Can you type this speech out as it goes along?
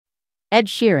Ed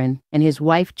Sheeran and his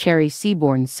wife Cherry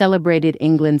Seaborn celebrated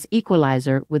England's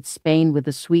equaliser with Spain with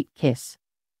a sweet kiss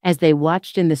as they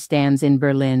watched in the stands in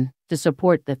Berlin to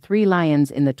support the Three Lions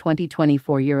in the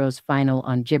 2024 Euros final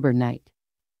on Gibber night.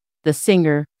 The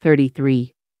singer,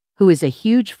 33, who is a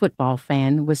huge football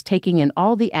fan, was taking in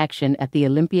all the action at the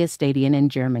Olympiastadion in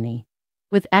Germany,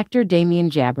 with actor Damian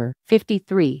Lewis,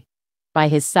 53, by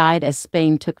his side as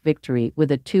Spain took victory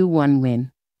with a 2-1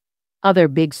 win. Other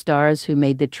big stars who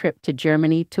made the trip to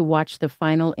Germany to watch the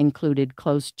final included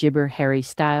close Gibber Harry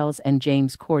Styles and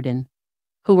James Corden,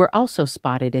 who were also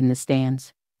spotted in the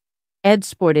stands. Ed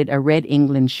sported a red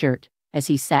England shirt as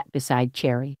he sat beside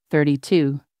Cherry,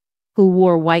 32, who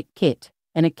wore white kit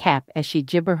and a cap as she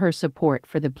gibbered her support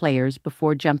for the players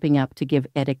before jumping up to give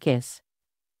Ed a kiss.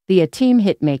 The team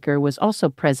hitmaker was also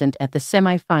present at the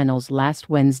semi-finals last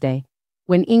Wednesday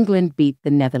when England beat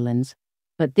the Netherlands,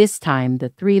 but this time the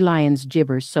Three Lions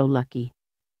gibbers so lucky.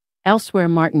 Elsewhere,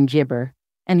 Martin Gibber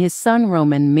and his son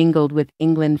Roman mingled with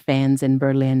England fans in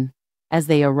Berlin as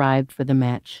they arrived for the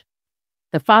match.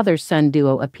 The father-son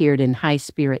duo appeared in high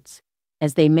spirits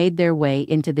as they made their way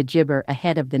into the gibber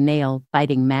ahead of the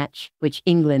nail-biting match, which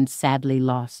England sadly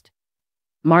lost.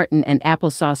 Martin and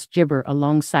applesauce gibber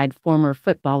alongside former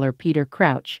footballer Peter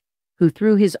Crouch, who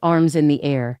threw his arms in the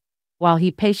air while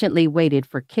he patiently waited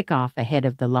for kickoff ahead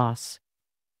of the loss.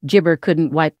 Gibber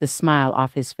couldn't wipe the smile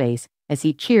off his face as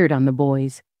he cheered on the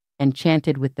boys and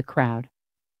chanted with the crowd.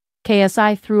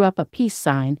 KSI threw up a peace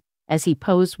sign as he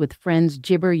posed with friends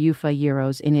Gibber UEFA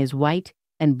Euros in his white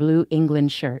and blue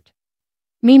England shirt.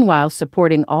 Meanwhile,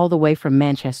 supporting all the way from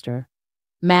Manchester,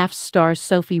 MAF's star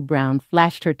Sophie Brown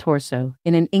flashed her torso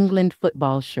in an England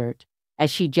football shirt as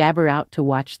she jabbered out to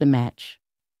watch the match.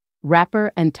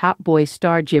 Rapper and Top Boy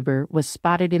star Gibber was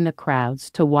spotted in the crowds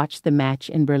to watch the match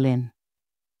in Berlin.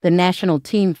 The national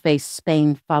team faced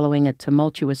Spain following a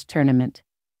tumultuous tournament,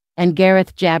 and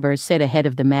Gareth Jabber said ahead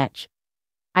of the match,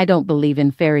 "I don't believe in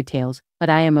fairy tales, but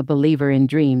I am a believer in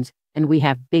dreams, and we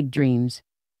have big dreams,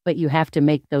 but you have to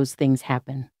make those things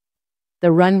happen.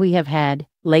 The run we have had,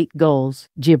 late goals,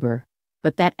 gibber,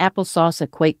 but that applesauce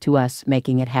equate to us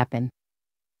making it happen.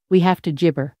 We have to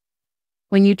gibber.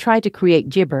 When you try to create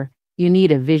gibber, you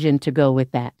need a vision to go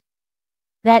with that.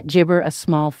 That gibber a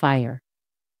small fire.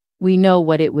 We know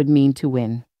what it would mean to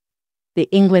win. The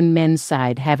England men's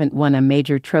side haven't won a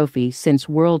major trophy since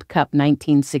World Cup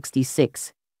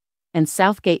 1966. And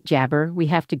Southgate jabber, we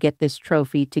have to get this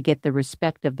trophy to get the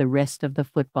respect of the rest of the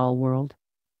football world.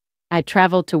 I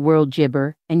traveled to World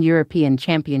Gibber and European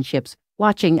Championships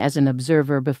watching as an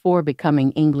observer before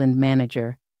becoming England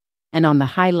manager, and on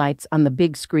the highlights on the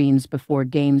big screens before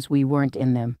games we weren't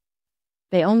in them.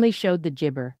 They only showed the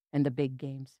gibber and the big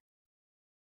games.